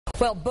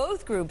Well,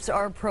 both groups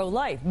are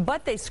pro-life,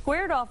 but they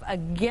squared off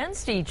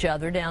against each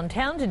other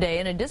downtown today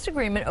in a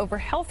disagreement over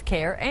health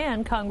care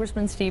and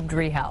Congressman Steve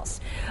Driehaus.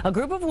 A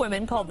group of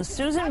women called the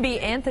Susan B.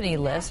 Anthony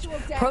List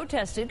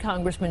protested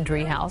Congressman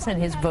Driehaus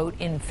and his vote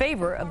in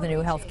favor of the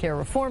new health care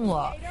reform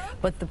law.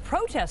 But the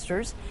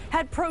protesters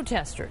had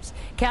protesters.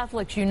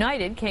 Catholics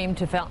United came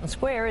to Fountain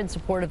Square in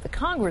support of the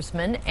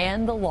congressman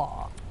and the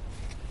law.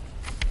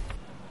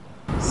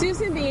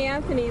 Susan B.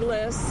 Anthony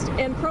List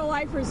and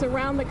pro-lifers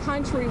around the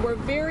country were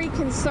very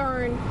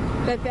concerned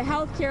that the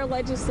health care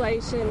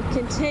legislation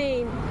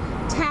contained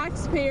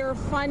taxpayer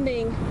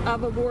funding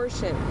of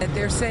abortion.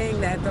 They're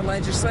saying that the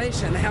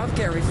legislation, the health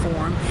care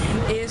reform,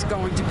 is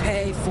going to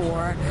pay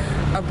for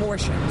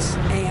abortions.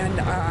 And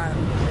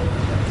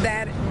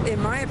that, in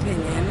my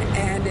opinion,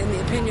 and in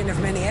the opinion of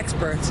many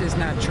experts, is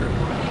not true.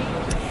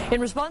 In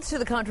response to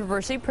the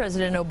controversy,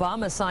 President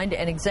Obama signed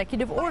an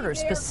executive order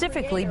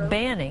specifically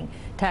banning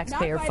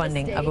taxpayer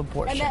funding of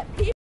abortion.